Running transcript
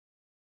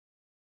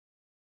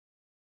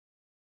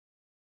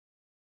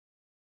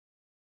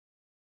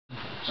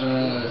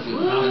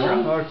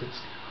Harddrives.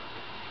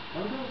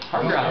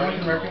 Harddrives. You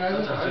can recognize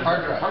it?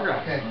 Harddrives.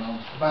 Okay.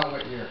 About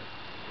what year?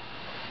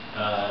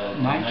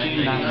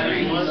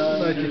 1993.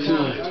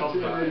 1982.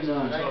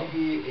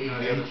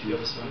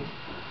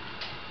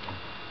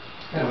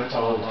 That's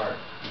all apart.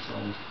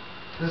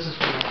 This is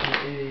from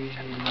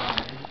 1989.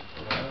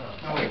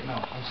 No, wait, no.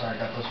 I'm sorry. I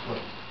got those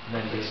flipped.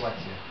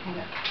 Dyslexia.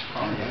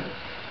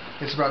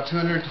 It's about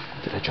 200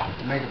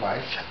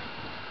 megabytes.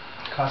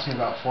 Cost me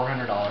about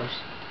 $400.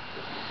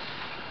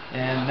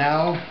 And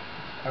now,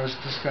 I was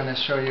just going to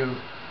show you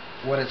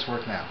what it's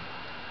worth now.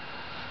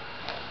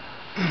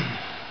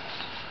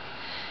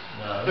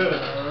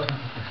 No,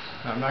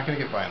 I'm not going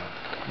to get violent.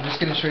 I'm just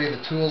going to show you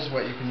the tools,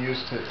 what you can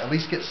use to at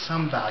least get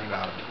some value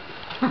out of it.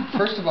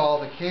 First of all,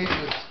 the case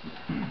is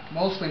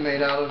mostly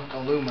made out of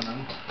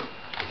aluminum.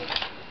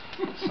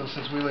 So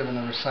since we live in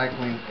the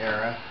recycling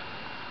era,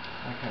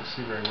 I can't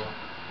see very well.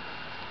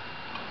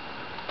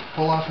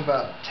 Pull off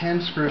about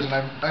 10 screws, and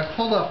I've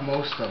pulled off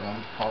most of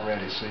them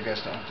already, so you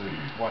guys don't have to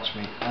watch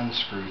me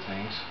unscrew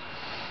things.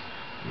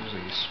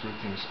 Usually you screw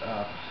things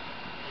up.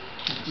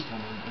 Just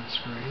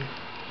unscrewing.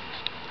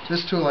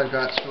 This tool I've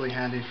got is really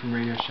handy from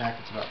Radio Shack.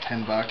 It's about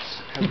 $10. It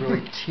has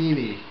really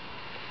teeny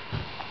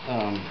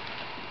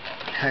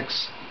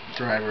hex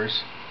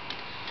drivers.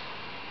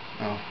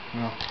 Oh,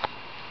 well,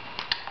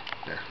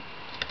 there.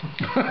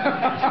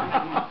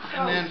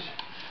 And then,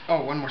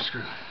 oh, one more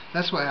screw.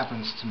 That's what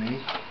happens to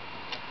me.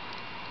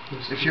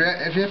 If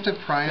you have to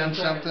pry on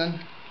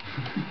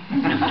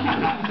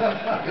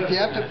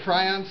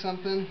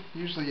something,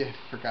 usually you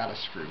forgot a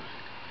screw.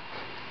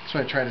 That's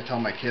what I try to tell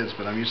my kids,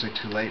 but I'm usually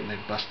too late and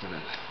they've busted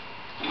it.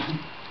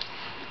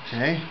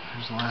 Okay,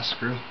 there's the last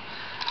screw.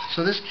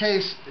 So this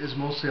case is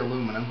mostly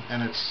aluminum,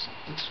 and it's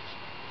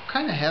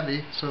kind of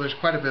heavy, so there's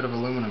quite a bit of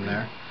aluminum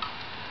there.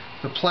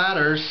 The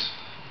platters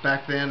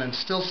back then, and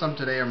still some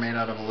today, are made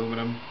out of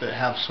aluminum that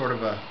have sort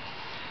of a,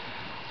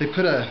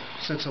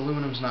 since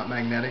aluminum's not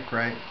magnetic,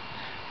 right,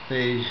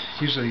 they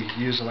usually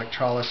use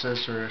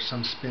electrolysis or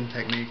some spin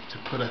technique to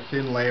put a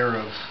thin layer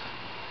of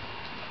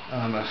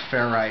a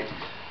ferrite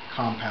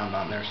compound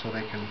on there so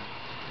they can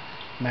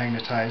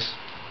magnetize.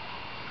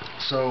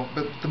 So,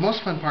 but the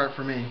most fun part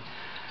for me,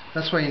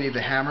 that's why you need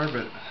the hammer,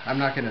 but I'm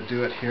not going to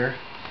do it here.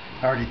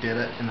 I already did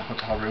it in the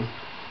hotel room.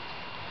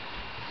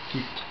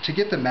 To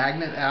get the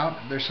magnet out,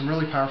 there's some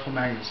really powerful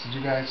magnets.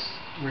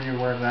 Were you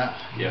aware of that?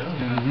 Yeah.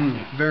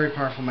 Very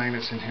powerful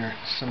magnets in here.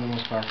 Some of the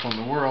most powerful in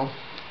the world.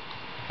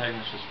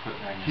 Just put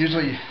magnets.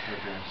 Usually,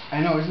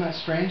 I know, isn't that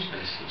strange?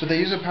 But they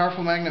use a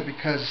powerful magnet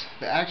because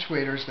the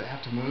actuators that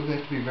have to move, they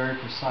have to be very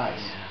precise.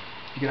 Yeah.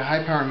 If you get a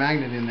high power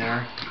magnet in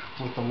there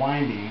with the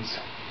windings,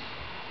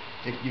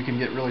 you can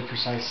get really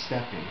precise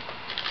stepping.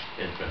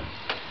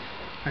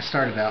 I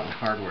started out in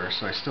hardware,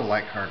 so I still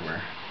like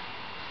hardware.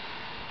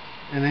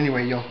 And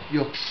anyway,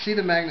 you'll see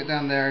the magnet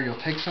down there.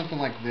 You'll take something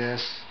like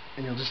this,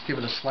 and you'll just give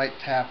it a slight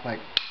tap, like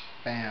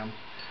bam.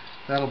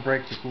 That'll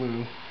break the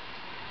glue.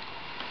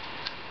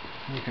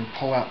 You can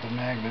pull out the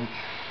magnet.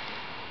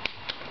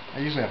 I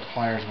usually have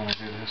pliers when I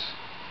do this.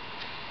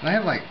 And I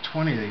have like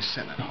 20 of these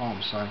sitting at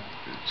home, so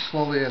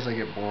slowly as I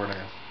get bored,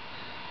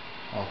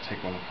 I'll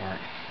take one apart.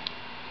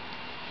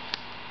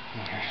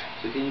 Okay.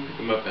 So can you pick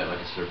them up at like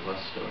a surplus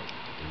store?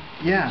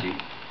 Yeah.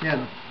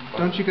 Yeah.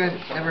 Don't you guys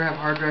ever have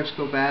hard drives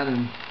go bad,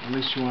 and at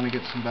least you want to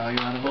get some value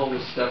out of it? All the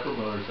stepper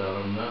motors out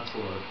of them, that's a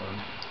lot of fun.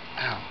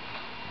 Ow.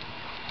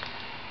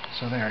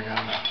 So there, I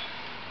got them.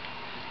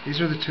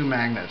 These are the two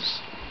magnets.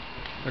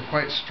 They're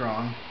quite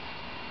strong.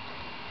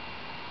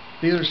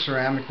 These are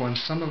ceramic ones.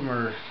 Some of them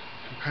are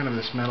kind of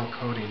this metal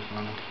coating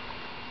on them.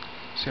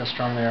 See how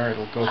strong they are?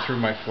 It'll go through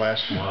my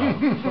flesh. Wow.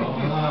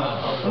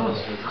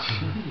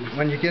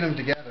 When you get them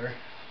together,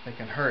 they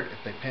can hurt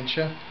if they pinch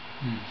you.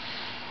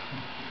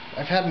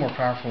 I've had more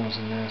powerful ones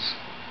than this.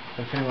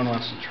 But if anyone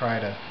wants to try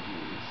to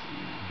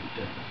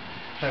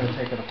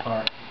take it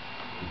apart.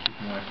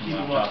 Keep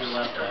them off your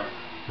laptop.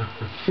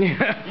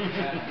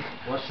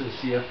 Watch the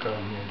CF card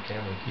in your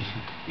camera.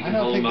 I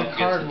don't think the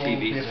card will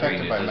be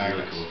affected by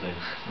magnets.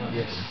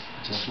 Yes.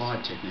 It's a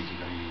slide technique you've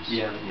got to use.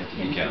 Yeah, you have to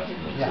be careful.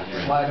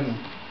 Yeah, slide them.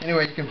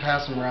 Anyway, you can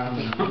pass them around.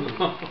 And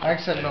I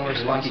accept no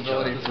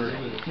responsibility for it.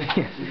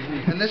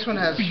 And this one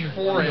has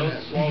 4 in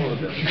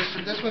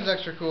it. This one's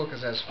extra cool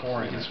because it has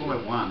 4 in it. It's all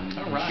at one.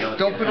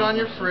 Don't put it on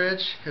your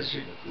fridge because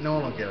no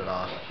one will get it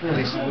off. At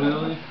least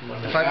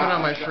if I put it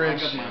on my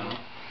fridge.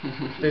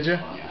 Did you?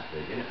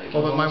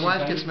 Well, but my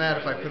wife gets mad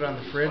if I put it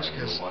on the fridge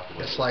because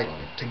it's like,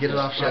 to get it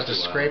off, she has to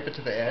scrape it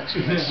to the edge,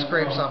 and it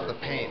scrapes off the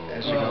paint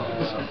as you go.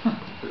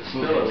 So.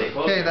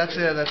 Okay, that's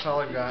it. That's all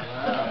I've got.